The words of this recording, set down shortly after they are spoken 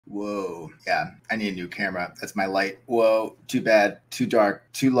Whoa. Yeah, I need a new camera. That's my light. Whoa, too bad. Too dark.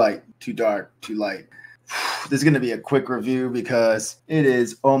 Too light. Too dark. Too light. This is going to be a quick review because it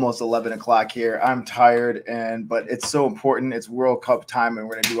is almost 11 o'clock here. I'm tired, but it's so important. It's World Cup time, and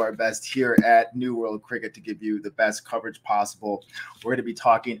we're going to do our best here at New World Cricket to give you the best coverage possible. We're going to be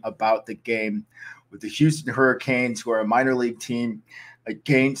talking about the game with the Houston Hurricanes, who are a minor league team,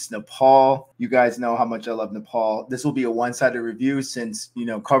 against Nepal. You guys know how much I love Nepal. This will be a one-sided review since,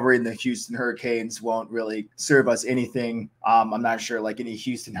 covering the Houston Hurricanes won't really serve us anything. I'm not sure like any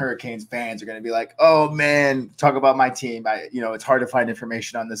Houston Hurricanes fans are going to be like, oh man, talk about my team. It's hard to find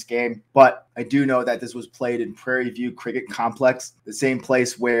information on this game, but I do know that this was played in Prairie View Cricket Complex, the same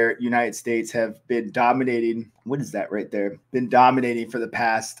place where United States have been dominating. What is that right there? Been dominating for the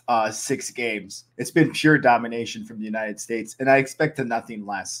past 6 games. It's been pure domination from the United States, and I expect nothing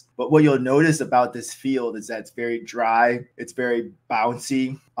less. But what you'll notice about this field is that it's very dry. It's very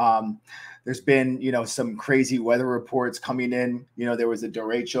bouncy. There's been, some crazy weather reports coming in. There was a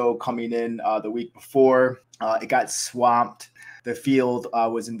derecho coming in the week before. It got swamped. The field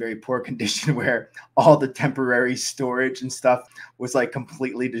was in very poor condition where all the temporary storage and stuff was like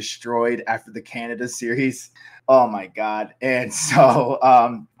completely destroyed after the Canada series. Oh my God. And so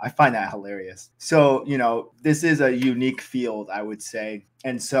I find that hilarious. So, this is a unique field, I would say.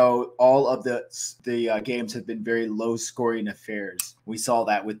 And so all of the games have been very low scoring affairs. We saw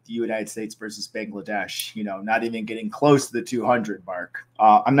that with the United States versus Bangladesh, not even getting close to the 200 mark.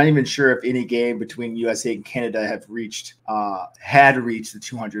 I'm not even sure if any game between USA and Canada had reached the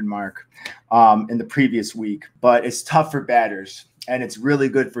 200 mark in the previous week. But it's tough for batters. And it's really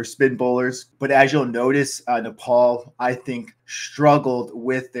good for spin bowlers. But as you'll notice, Nepal, I think, struggled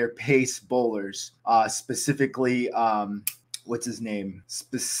with their pace bowlers, specifically, what's his name?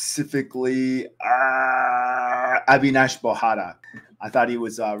 Specifically, Avinash Bohara. I thought he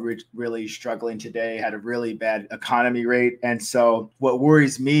was really struggling today, had a really bad economy rate. And so what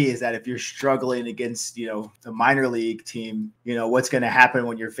worries me is that if you're struggling against, the minor league team, what's going to happen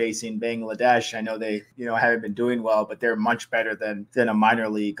when you're facing Bangladesh? I know they, haven't been doing well, but they're much better than a minor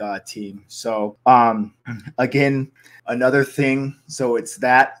league team. So again, another thing. So it's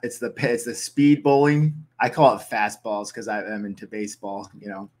the speed bowling. I call it fastballs because I am into baseball,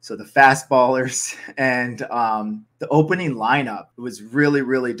 So the fastballers and the opening lineup was really,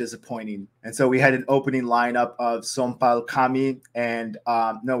 really disappointing. And so we had an opening lineup of Sompal Kami and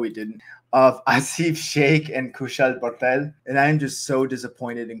no, we didn't. Of Asif Sheikh and Kushal Patel. And I'm just so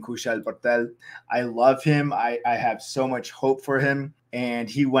disappointed in Kushal Patel. I love him. I have so much hope for him. And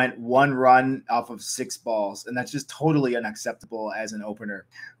he went 1 run off of 6 balls. And that's just totally unacceptable as an opener.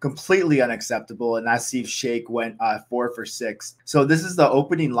 Completely unacceptable. And Asif Sheikh went 4 for 6. So this is the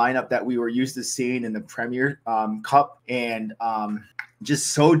opening lineup that we were used to seeing in the Premier Cup. And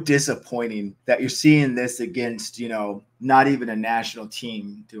just so disappointing that you're seeing this against, not even a national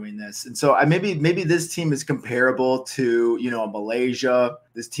team doing this. And so maybe this team is comparable to, Malaysia.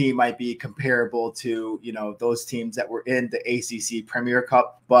 This team might be comparable to, those teams that were in the ACC Premier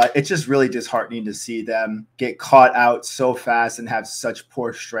Cup. But it's just really disheartening to see them get caught out so fast and have such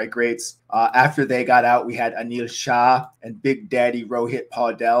poor strike rates. After they got out, we had Anil Shah and Big Daddy Rohit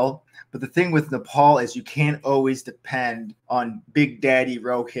Paudel. But the thing with Nepal is you can't always depend on Big Daddy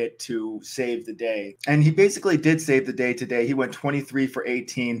Rohit to save the day. And he basically did save the day today. He went 23 for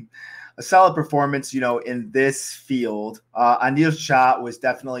 18. A solid performance, in this field. Anil Shah was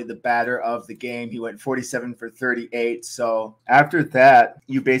definitely the batter of the game. He went 47 for 38. So after that,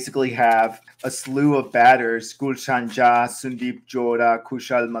 you basically have a slew of batters, Gulshan Jha, Sundeep Jora,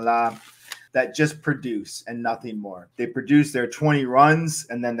 Kushal Mala, that just produce and nothing more. They produce their 20 runs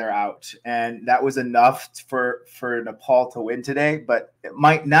and then they're out. And that was enough for Nepal to win today, but it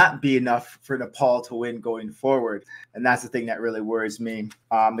might not be enough for Nepal to win going forward. And that's the thing that really worries me.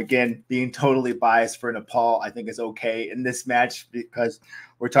 Again, being totally biased for Nepal, I think is okay in this match because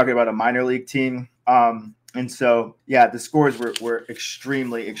we're talking about a minor league team. And so, yeah, the scores were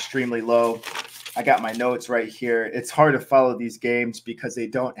extremely, extremely low. I got my notes right here. It's hard to follow these games because they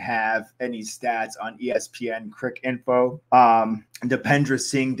don't have any stats on ESPN Crick Info. Dipendra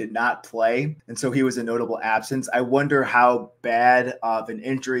Singh did not play, and so he was a notable absence. I wonder how bad of an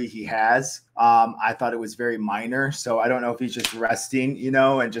injury he has. I thought it was very minor, so I don't know if he's just resting,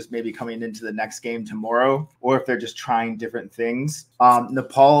 and just maybe coming into the next game tomorrow, or if they're just trying different things.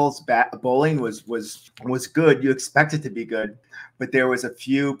 Nepal's bowling was good. You expect it to be good, but there was a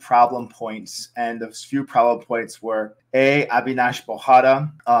few problem points, and those few problem points were Avinash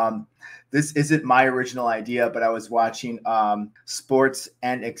Bohara. This isn't my original idea, but I was watching Sports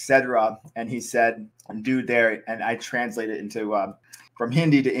and Etc. And he said, dude there, and I translate it into from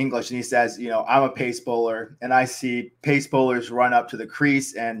Hindi to English, and he says, I'm a pace bowler, and I see pace bowlers run up to the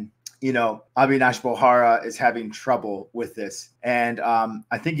crease, and Avinash Bohara is having trouble with this. And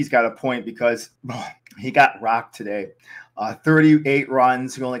I think he's got a point because he got rocked today. 38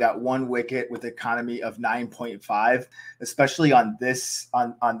 runs. He only got one wicket with economy of 9.5, especially on this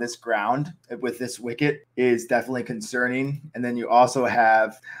ground with this wicket is definitely concerning. And then you also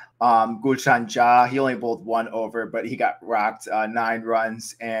have Gulshan Jah. He only bowled 1 over, but he got rocked 9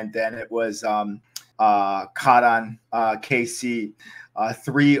 runs. And then it was Karan KC.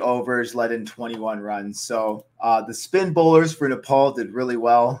 3 overs, led in 21 runs. So the spin bowlers for Nepal did really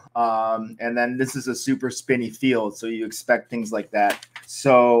well. And then this is a super spinny field, so you expect things like that.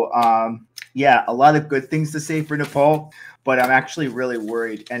 So yeah, a lot of good things to say for Nepal, but I'm actually really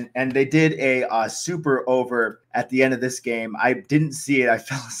worried. And they did a super over at the end of this game. I didn't see it. I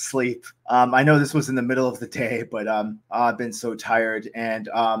fell asleep. I know this was in the middle of the day, but I've been so tired. And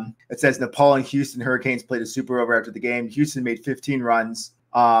it says Nepal and Houston Hurricanes played a super over after the game. Houston made 15 runs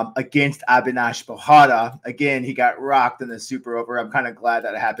against Avinash Bohara. Again, he got rocked in the super over. I'm kind of glad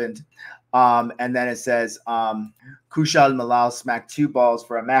that happened. And then it says Kushal Malal smacked 2 balls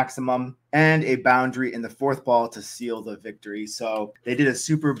for a maximum and a boundary in the 4th ball to seal the victory. So they did a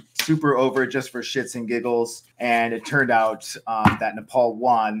super over just for shits and giggles. And it turned out that Nepal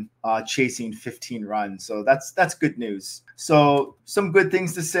won chasing 15 runs. So that's good news. So some good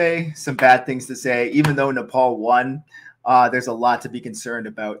things to say, some bad things to say. Even though Nepal won, there's a lot to be concerned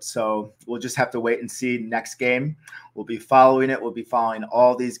about. So we'll just have to wait and see next game. We'll be following it. We'll be following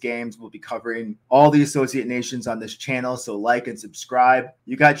all these games. We'll be covering all the associate nations on this channel. So like and subscribe.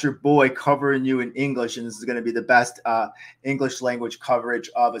 You got your boy covering you in English, and this is going to be the best English language coverage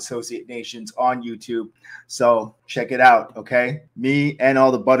of associate nations on YouTube. So check it out, okay? Me and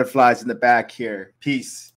all the butterflies in the back here. Peace.